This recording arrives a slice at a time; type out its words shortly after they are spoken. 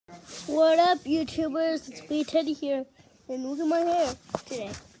What up, YouTubers? It's me, Teddy here, and look at my hair today.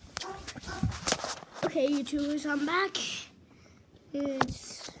 Okay, YouTubers, I'm back.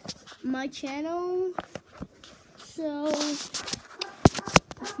 It's my channel, so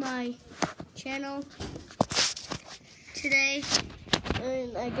it's my channel today,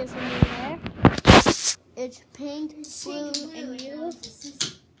 and I guess I'm new hair. It's pink, blue, and yellow.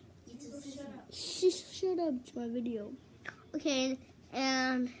 Shut up, it's my video. Okay,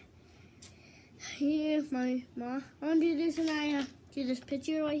 and here's my mom. I want to do this, and I do this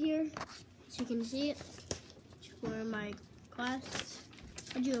picture right here, so you can see it. It's for my class.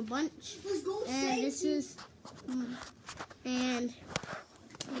 I do a bunch, and this is, and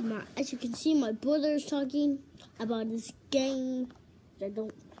as you can see, my brother is talking about this game. I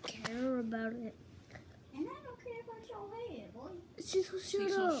don't care about it. And I don't care about your head, boy. Cecil,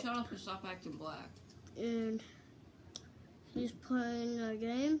 Shut up and stop acting black. And he's playing a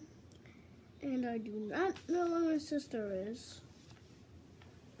game, and I do not know where my sister is.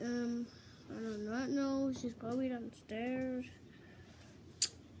 I do not know. She's probably downstairs.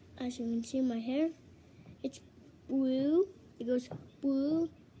 As you can see, my hair, it's blue. It goes blue.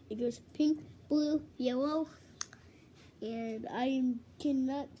 It goes pink, blue, yellow. And I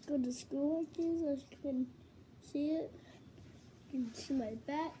cannot go to school like this. As you can see it. You can see my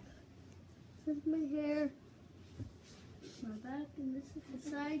back. This is my hair. My back, and this is the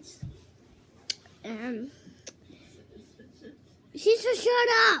sides. And she's just shut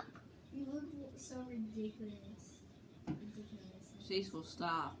up. You look so ridiculous. Cecil,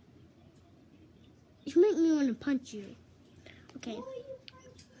 stop. You make me want to punch you. Okay.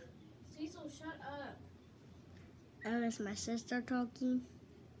 Cecil, shut up. Oh, that's my sister talking.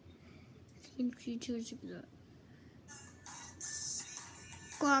 In future,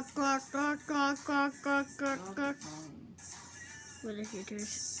 quack, quack, quack, quack, quack, quack, quack, quack. What is it?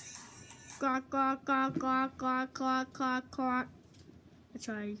 Quack, quack, quack, quack, quack, quack, quack, quack. That's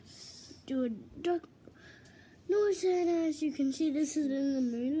right. Do a duck noise, and as you can see, this is in the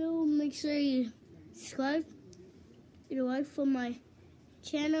middle. Make sure you subscribe, hit a like for my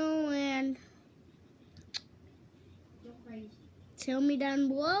channel, and You're crazy. tell me down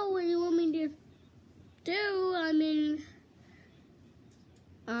below what you want me to do. I mean,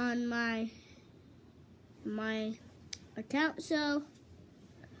 on my account, so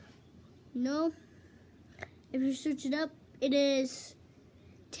if you search it up, it is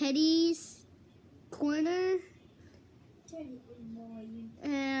Teddy's Corner,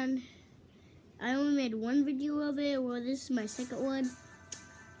 and I only made one video of it. Well, this is my second one.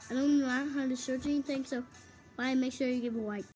 I don't know how to search anything, so bye. Make sure you give a like.